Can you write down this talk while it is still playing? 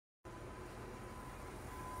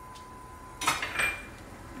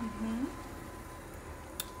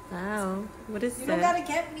Wow. What is You that? don't gotta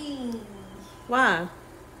get me. Why?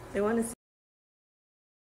 They want to see.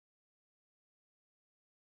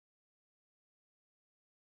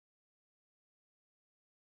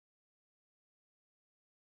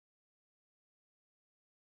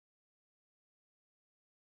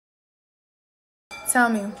 Tell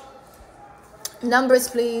me. Numbers,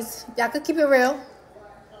 please. Y'all could keep it real.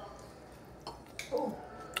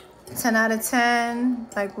 10 out of 10.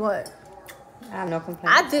 Like what? I have no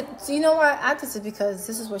complaints. I did. You know what? I did it because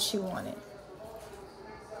this is what she wanted.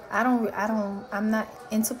 I'm not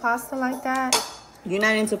into pasta like that. You're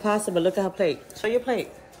not into pasta, but look at her plate. Show your plate.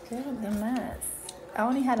 Good, the mess. I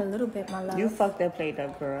only had a little bit, my love. You fucked that plate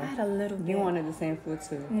up, girl. I had a little bit. You wanted the same food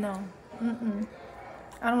too. No.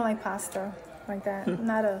 I don't like pasta like that. I'm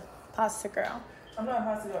not a pasta girl. I'm not a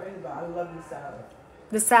pasta girl either, but I love the salad.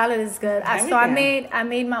 The salad is good. So I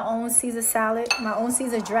made my own Caesar salad, my own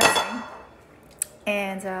Caesar dressing,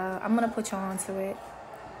 and I'm gonna put you onto it.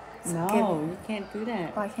 No, you can't do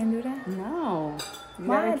that. Oh, I can't do that? No. You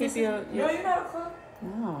Why? gotta keep your... No, you're not a cook.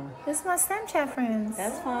 No. This is my Snapchat friends.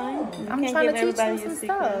 That's fine. You I'm can't trying give to teach them everybody some your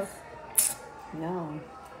secrets. stuff. No.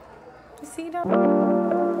 You see them?